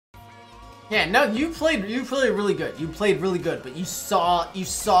Yeah, no, you played really good. You played really good, but you saw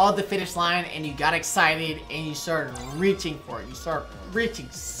the finish line and you got excited and you started reaching for it. You started reaching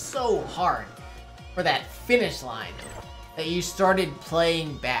so hard for that finish line that you started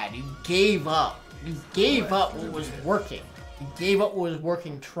playing bad. You gave up. You gave up what was working. You gave up what was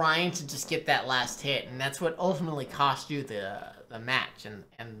working, trying to just get that last hit, and that's what ultimately cost you the match and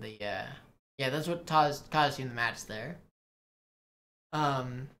the yeah, that's what caused you the match there.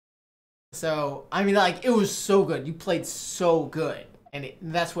 So, I mean, like, it was so good. You played so good. And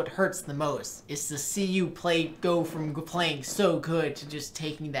that's what hurts the most, is to see you go from playing so good to just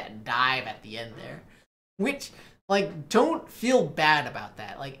taking that dive at the end there. Which, like, don't feel bad about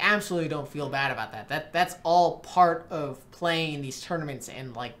that. Like, absolutely don't feel bad about that. That's all part of playing in these tournaments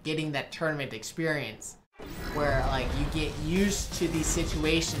and, like, getting that tournament experience. Where, like, you get used to these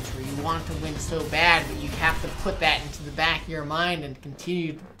situations where you want to win so bad, but you have to put that into the back of your mind and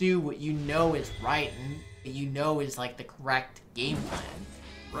continue to do what you know is right and what you know is, like, the correct game plan.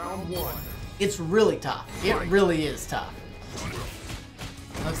 Round 1. It's really tough. It really is tough.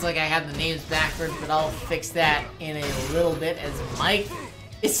 Looks like I have the names backwards, but I'll fix that in a little bit as Mike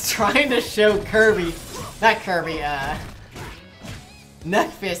is trying to show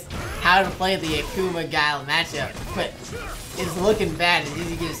Nukfist how to play the Akuma Guile matchup, but it's looking bad and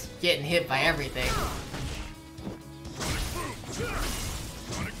he's just getting hit by everything.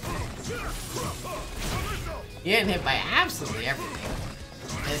 Getting hit by absolutely everything.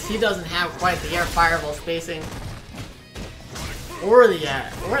 As he doesn't have quite the air fireball spacing or the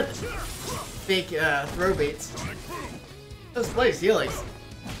fake throw baits. Let's play SplicedHelix.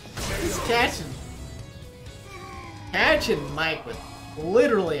 He's catching Mike with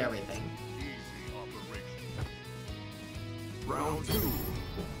literally everything. Round 2.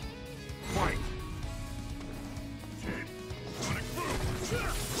 Fight.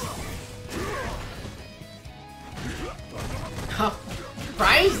 Oh,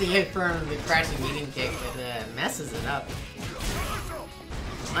 surprised the hit from the crashing medium kick, but messes it up.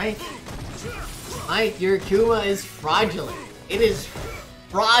 Mike, your Akuma is fraudulent. It is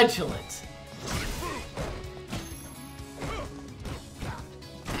fraudulent.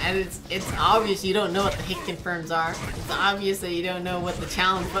 And it's obvious you don't know what the hit confirms are. It's obvious that you don't know what the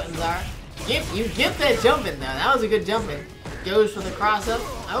challenge buttons are. You get that jump in though. That was a good jump in. Goes for the cross up.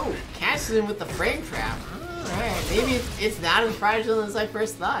 Oh, catches him with the frame trap. Alright, maybe it's not as fraudulent as I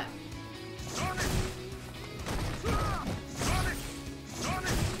first thought.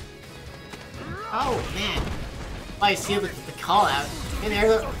 Oh man. I see the call out. And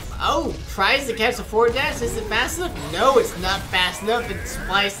there, oh, tries to catch the forward dash. Is it fast enough? No, it's not fast enough. And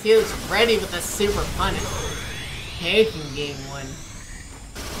SplicedHelix ready with a super punish. Taking game 1.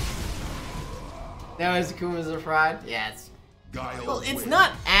 Now his Akuma's a fraud? Yeah, it's... Well, it's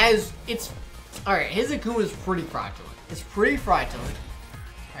not as... It's... Alright, his Akuma is pretty fraudulent. It's pretty fraudulent.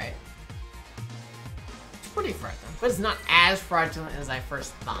 Right. It's pretty fraudulent. But it's not as fraudulent as I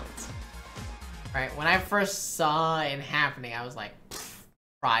first thought. Right, when I first saw it happening, I was like,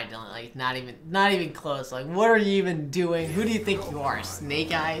 fraudulent, like not even close. Like, what are you even doing? Who do you think you are,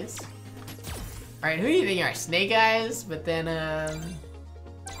 Snake Eyes? Alright, who do you think you are, Snake Eyes? But then,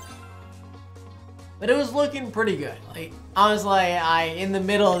 but it was looking pretty good. Like, honestly, in the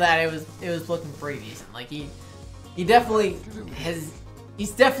middle of that, it was looking pretty decent. Like, he's definitely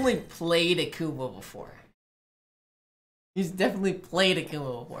played Akuma before. He's definitely played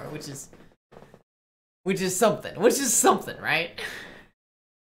Akuma before, which is something, right?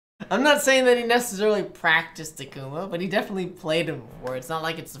 I'm not saying that he necessarily practiced Akuma, but he definitely played him before. It's not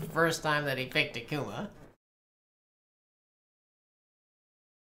like it's the first time that he picked Akuma.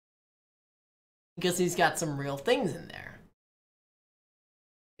 Because he's got some real things in there.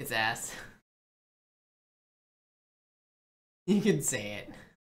 His ass. You can say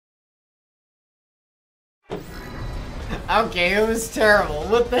it. Okay, it was terrible.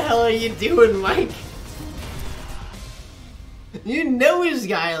 What the hell are you doing, Mike? You know his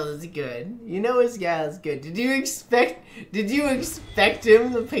Guile is good. You know his Guile is good. Did you expect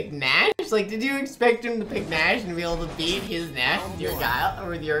him to pick Nash? Like, did you expect him to pick Nash and be able to beat his Nash with your Guile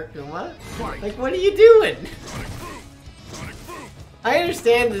or with your Akuma? Like, what are you doing? I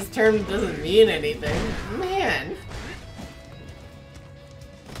understand this term doesn't mean anything. Man.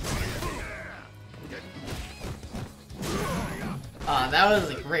 Oh, that was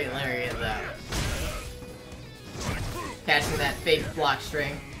a great lariat though. Catching that fake block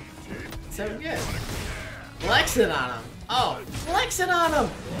string. So good. Flexing on him. Oh, flexing on him.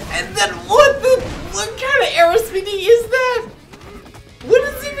 And then what kind of aerospeedy is that? What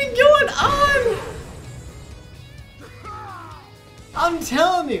is even going on? I'm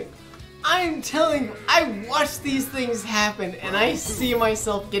telling you. I'm telling you, I watch these things happen and I see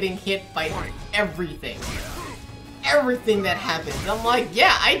myself getting hit by everything. Everything that happens. I'm like,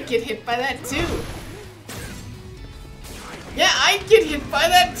 yeah, I'd get hit by that too. Yeah, I'd get hit by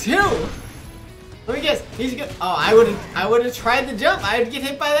that too. Let me guess, he's good. Oh, I would have tried the jump. I would get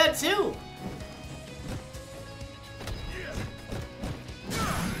hit by that too.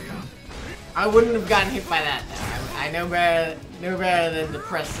 I wouldn't have gotten hit by that though. I know better than to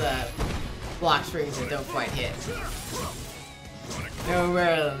press block strings that don't quite hit. No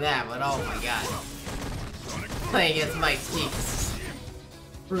better than that, but oh my god. Playing against Mike's team is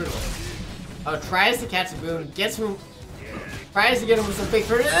brutal. Oh, tries to catch a boon, gets him, tries to get him with some big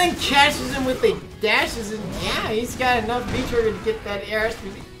trigger, and then catches him with the dashes, and yeah, he's got enough V-trigger to get that air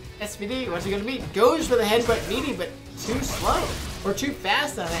SPD. What's it gonna be? Goes for the headbutt meaty, but too slow. Or too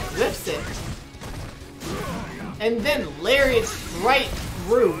fast on it, whips it. And then lariats right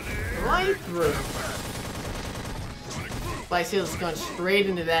through. Right through. SplicedHelix going straight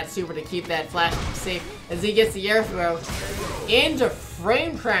into that super to keep that flash safe as he gets the air throw. Into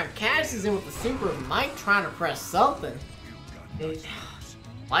frame cramp, catches him with the super. Mike trying to press something.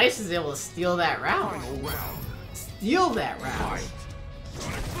 Splice is able to steal that round. Steal that round.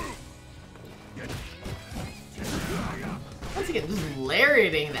 Once again, just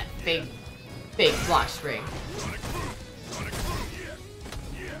lariating that fake block string.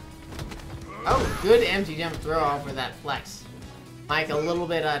 Oh, good empty jump throw over that flex. Mike a little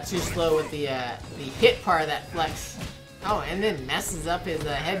bit too slow with the hit part of that flex. Oh, and then messes up his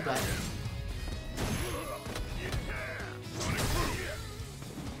headbutt.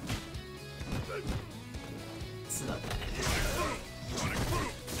 Messes up that headbutt.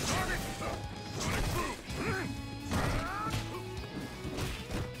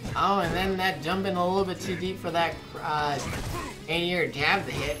 Oh, and then that jumping a little bit too deep for that anti-air jab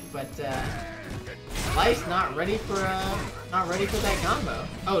to hit, but Splice not ready for that combo.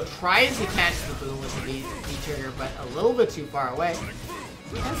 Oh, tries to catch the boom with the V-trigger, but a little bit too far away.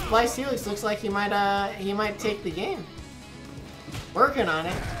 And SplicedHelix looks like he might take the game. Working on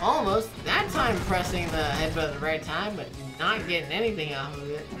it, almost. That time pressing the headbutt at the right time, but not getting anything off of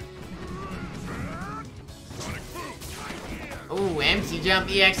it. Ooh, empty jump,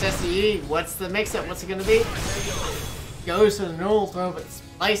 EXSCE. What's the mix-up? What's it gonna be? Goes to the normal throw, but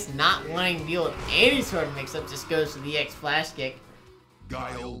Splice not wanting to deal with any sort of mix-up, just goes to the EX flash kick.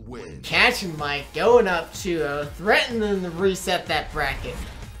 Guile wins. Catching Mike, going up to threatening to reset that bracket.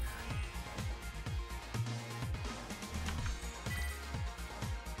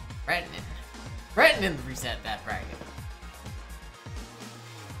 Threatening to reset that bracket.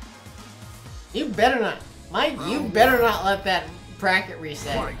 You better not. Mike, you better not let that bracket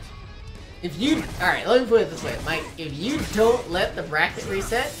reset. If you... Alright, let me put it this way. Mike, if you don't let the bracket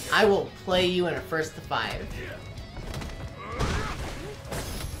reset, I will play you in a 1st to 5.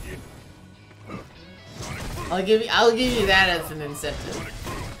 I'll give you that as an incentive.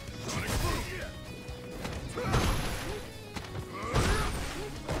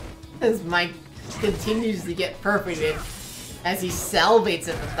 As Mike continues to get perfected, as he salivates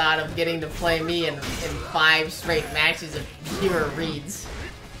at the thought of getting to play me in 5 straight matches of pure reads.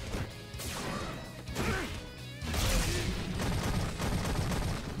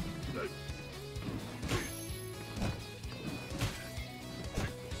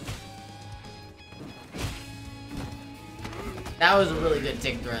 That was a really good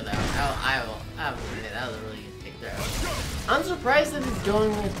tick throw, though. I will admit, that was a really good tick throw. I'm surprised that he's going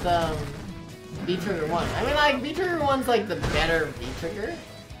with V-trigger 1. I mean, like, V-trigger 1's like the better V-trigger.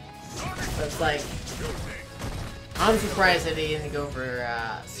 So it's like, I'm surprised that he didn't go for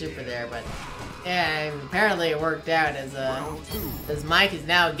super there, but yeah, apparently it worked out as Mike is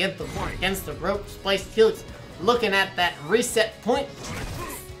now against the rope. SplicedHelix looking at that reset point,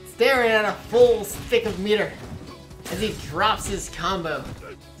 staring at a full stick of meter as he drops his combo,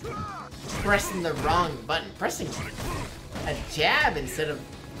 pressing the wrong button, pressing a jab instead of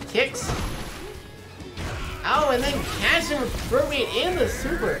kicks. Oh, and then catching with throw meat in the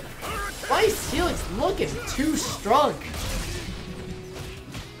super. SplicedHelix looking too strong.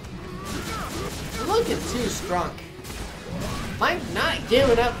 Looking too strong. Mike not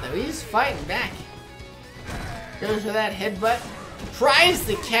giving up though, he's fighting back. Goes for that headbutt. Tries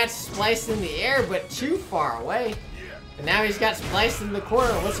to catch Splice in the air, but too far away. And now he's got Splice in the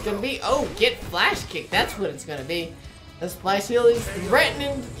corner. What's it gonna be? Oh, get flash kick. That's what it's gonna be. The SplicedHelix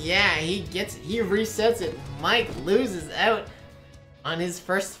threatening. Yeah, he gets it. He resets it. Mike loses out on his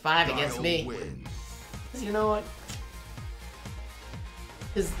first 5 against me. Because you know what?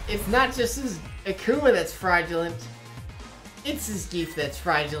 It's not just his Akuma that's fraudulent. It's his Zangief that's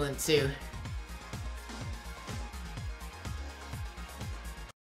fraudulent too.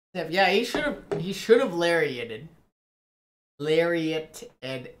 Yeah, he should have lariated. Lariated.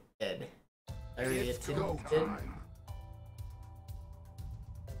 Lariated.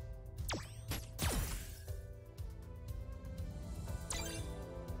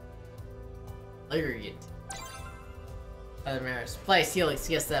 Lariat. Other matters. SplicedHelix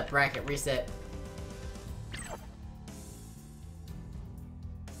gets that bracket reset.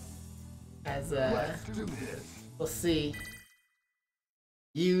 As we'll see.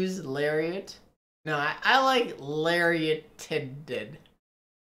 Use lariat. No, I like lariated.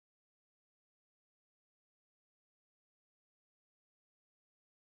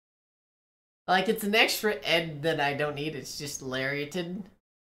 Like, it's an extra ed that I don't need. It's just lariated.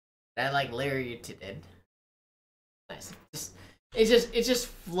 I like lariated. Nice. It just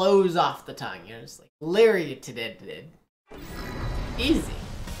flows off the tongue. You know, it's like lariated. Easy.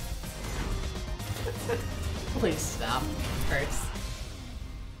 Please stop. It hurts.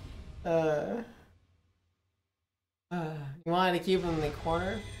 You wanted to keep him in the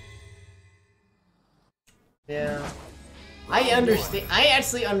corner? Yeah. I understand. I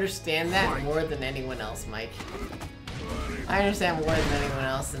actually understand that more than anyone else, Mike. I understand more than anyone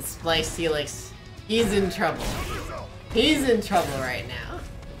else. And SplicedHelix, he's in trouble. He's in trouble right now.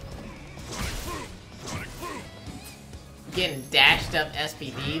 Getting dashed up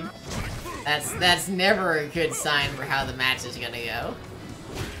SPD'd. That's never a good sign for how the match is gonna go.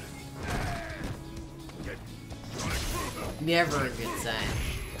 Never a good sign.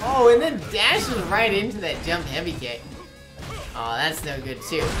 Oh, and then dashes right into that jump heavy kick. Oh, that's no good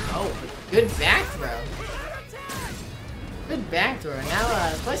too. Oh, good back throw. Good back throw.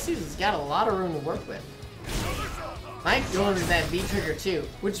 Now, SplicedHelix's got a lot of room to work with. Mike going to that V-Trigger 2,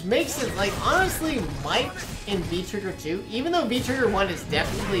 which makes it, like, honestly, Mike in V-Trigger 2, even though V-Trigger 1 is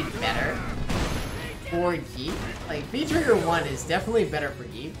definitely better for Guile, like, V-Trigger 1 is definitely better for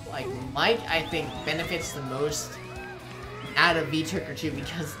Guile, like, Mike, I think, benefits the most out of V-Trigger 2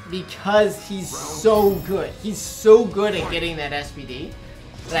 because he's so good. He's so good at getting that SPD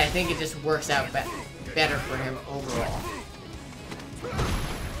that I think it just works out better for him overall.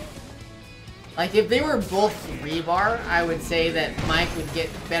 Like, if they were both 3-bar, I would say that Mike would get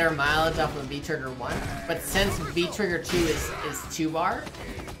better mileage off of V-Trigger 1. But since V-Trigger 2 is 2-bar,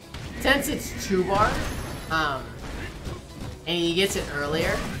 since it's 2-bar, and he gets it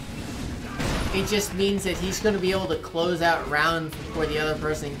earlier, it just means that he's going to be able to close out rounds before the other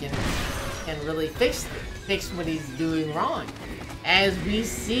person can really fix what he's doing wrong. As we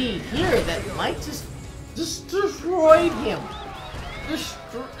see here, that Mike just destroyed him.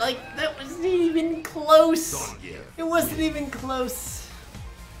 Like, that wasn't even close. It wasn't even close.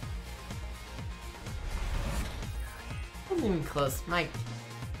 Wasn't even close.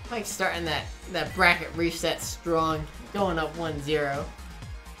 Mike's starting that bracket reset strong, going up 1-0.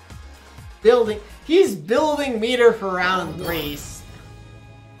 He's building meter for round 3.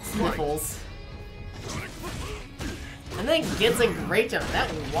 Sniffles. And then gets a great jump. That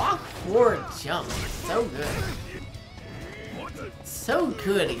walk forward jump. So good. So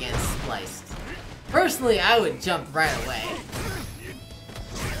good against Spliced. Personally, I would jump right away.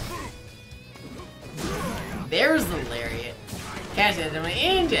 There's the lariat. Catch it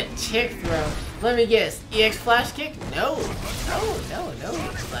into chick throw. Let me guess. EX flash kick? No. No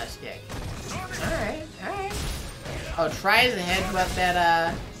EX flash kick. Alright. Oh, tries to headbutt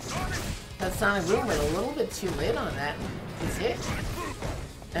that Sonic Boom, but a little bit too late on that. He's hit.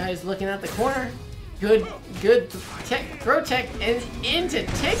 Now he's looking at the corner. Good throw tech and into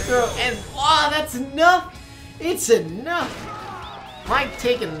tick throw, and wow, that's enough. It's enough. Mike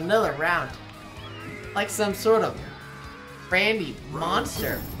taking another round, like some sort of brandy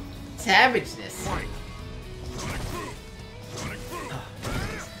monster savageness.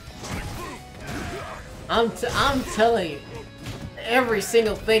 I'm telling you, every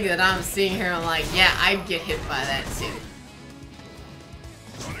single thing that I'm seeing here, I'm like, yeah, I'd get hit by that too.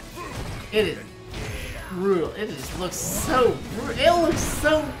 It is brutal. It just looks so brutal. It looks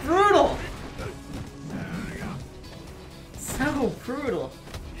so brutal. So brutal.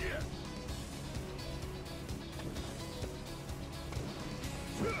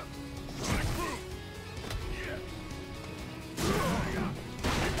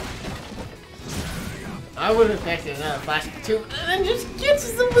 I would have expected another flash too, and then just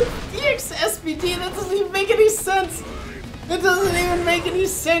gets them with EX SPD. That doesn't even make any sense. That doesn't even make any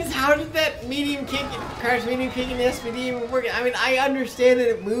sense. How did that medium kick, crash medium kick in the SPD even work? I mean, I understand that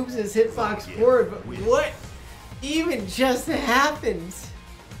it moves his hitbox forward, but what even just happened?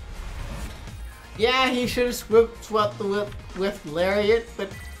 Yeah, he should have swept the whip with Lariat, but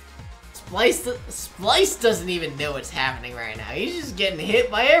Splice doesn't even know what's happening right now. He's just getting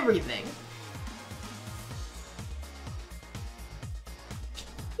hit by everything.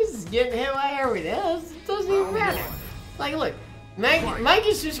 He's just getting hit by everything. It doesn't even matter. Like, look, Mike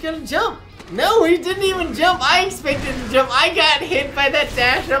is just gonna jump. No, he didn't even jump. I expected him to jump. I got hit by that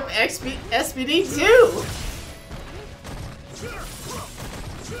dash up SPD too.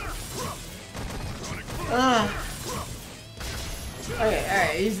 Okay,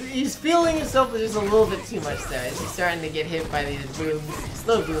 alright, he's feeling himself just a little bit too much there. He's starting to get hit by these booms,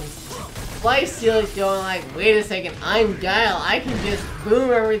 slow booms. SplicedHelix going like, wait a second, I'm Guile, I can just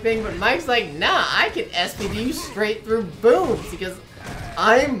boom everything, but Mike's like, nah, I can SPD you straight through booms because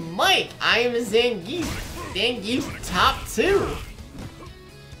I'm Mike, I am a Zangief. Zangief top 2.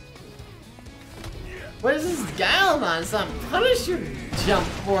 What is this Guile nonsense? Punish your jump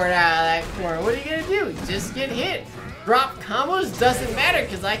forward out of that corner. What are you gonna do? Just get hit. Drop combos doesn't matter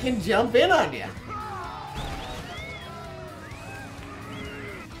because I can jump in on you.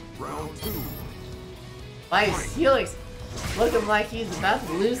 Round 2. SplicedHelix looking like he's about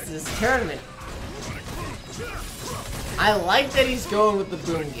to lose this tournament. I like that he's going with the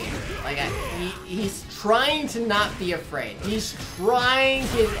boom game. Like he's trying to not be afraid. He's trying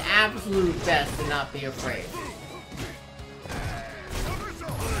his absolute best to not be afraid.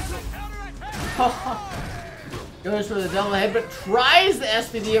 Goes for the double head, but tries to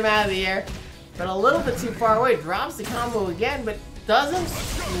SPD him out of the air, but a little bit too far away. Drops the combo again, but doesn't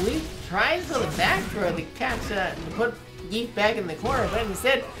sweep. Tries for the back throw to catch, to put Geef back in the corner, but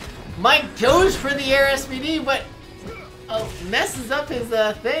instead, Mike goes for the air SPD, but messes up his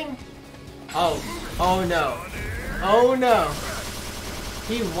thing. Oh no. Oh no.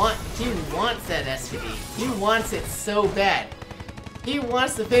 He wants that SPD. He wants it so bad. He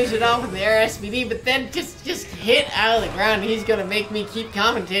wants to finish it off with the air SPD, but then just hit out of the ground. He's gonna make me keep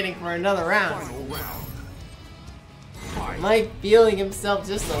commentating for another round. Mike feeling himself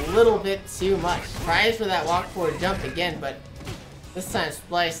just a little bit too much. Tries for that walk forward jump again, but this time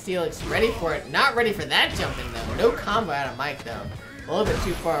SplicedHelix ready for it. Not ready for that jump in though. No combo out of Mike though. A little bit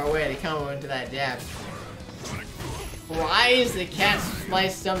too far away to combo into that jab. Tries to catch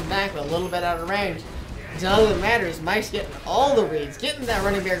Splice jump back, but a little bit out of range. All that matters, Mike's getting all the reads, getting that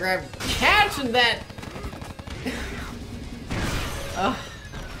running bear grab, catching that.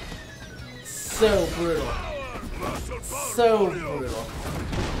 So brutal. So brutal.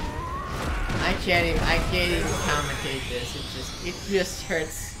 I can't even commentate this. It just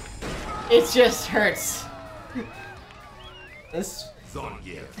hurts. It just hurts. This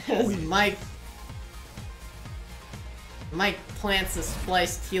Mike plants a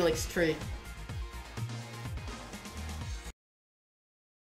SplicedHelix tree.